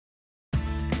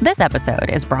This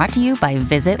episode is brought to you by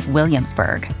Visit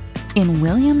Williamsburg. In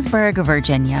Williamsburg,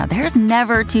 Virginia, there's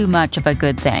never too much of a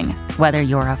good thing. Whether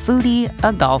you're a foodie,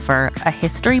 a golfer, a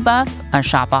history buff, a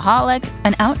shopaholic,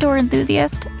 an outdoor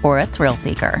enthusiast, or a thrill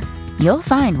seeker, you'll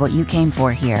find what you came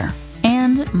for here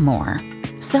and more.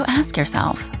 So ask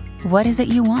yourself, what is it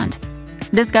you want?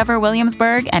 Discover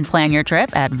Williamsburg and plan your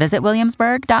trip at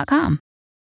visitwilliamsburg.com.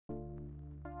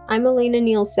 I'm Elena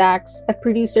Neal Sachs, a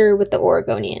producer with the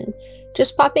Oregonian.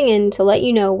 Just popping in to let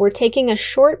you know we're taking a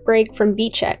short break from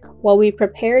Beat Check while we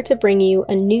prepare to bring you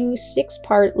a new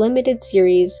 6-part limited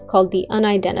series called the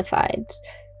Unidentifieds.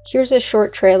 Here's a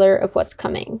short trailer of what's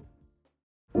coming.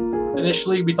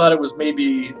 Initially, we thought it was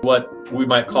maybe what we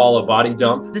might call a body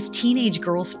dump. This teenage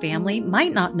girl's family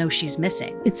might not know she's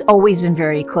missing. It's always been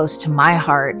very close to my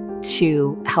heart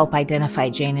to help identify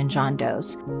Jane and John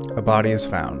Doe's. A body is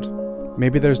found.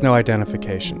 Maybe there's no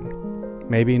identification.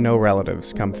 Maybe no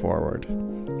relatives come forward.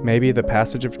 Maybe the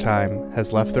passage of time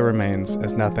has left the remains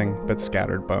as nothing but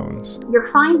scattered bones. You're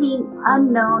finding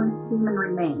unknown human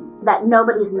remains that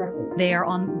nobody's missing. They are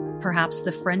on perhaps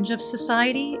the fringe of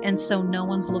society, and so no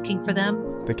one's looking for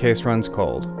them. The case runs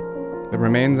cold. The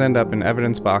remains end up in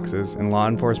evidence boxes in law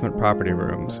enforcement property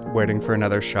rooms, waiting for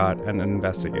another shot at an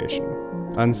investigation.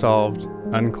 Unsolved,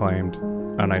 unclaimed,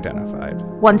 unidentified.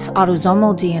 Once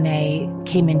autosomal DNA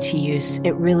came into use,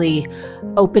 it really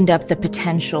opened up the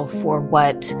potential for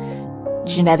what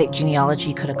genetic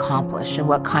genealogy could accomplish and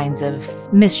what kinds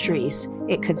of mysteries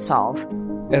it could solve.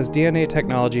 As DNA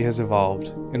technology has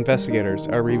evolved, investigators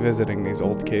are revisiting these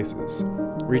old cases,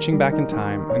 reaching back in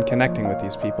time and connecting with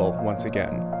these people once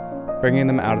again, bringing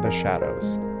them out of the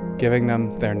shadows, giving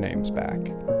them their names back.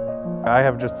 I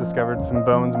have just discovered some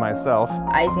bones myself.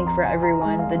 I think for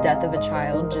everyone, the death of a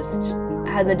child just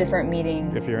has a different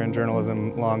meaning. If you're in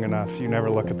journalism long enough, you never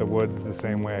look at the woods the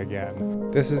same way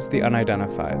again. This is The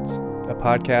Unidentifieds, a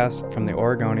podcast from the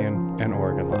Oregonian and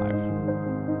Oregon Live.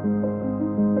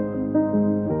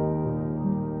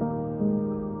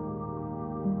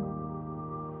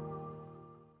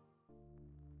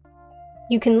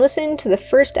 You can listen to the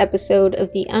first episode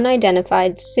of The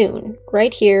Unidentified soon,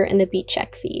 right here in the Beat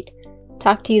Check feed.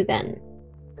 Talk to you then.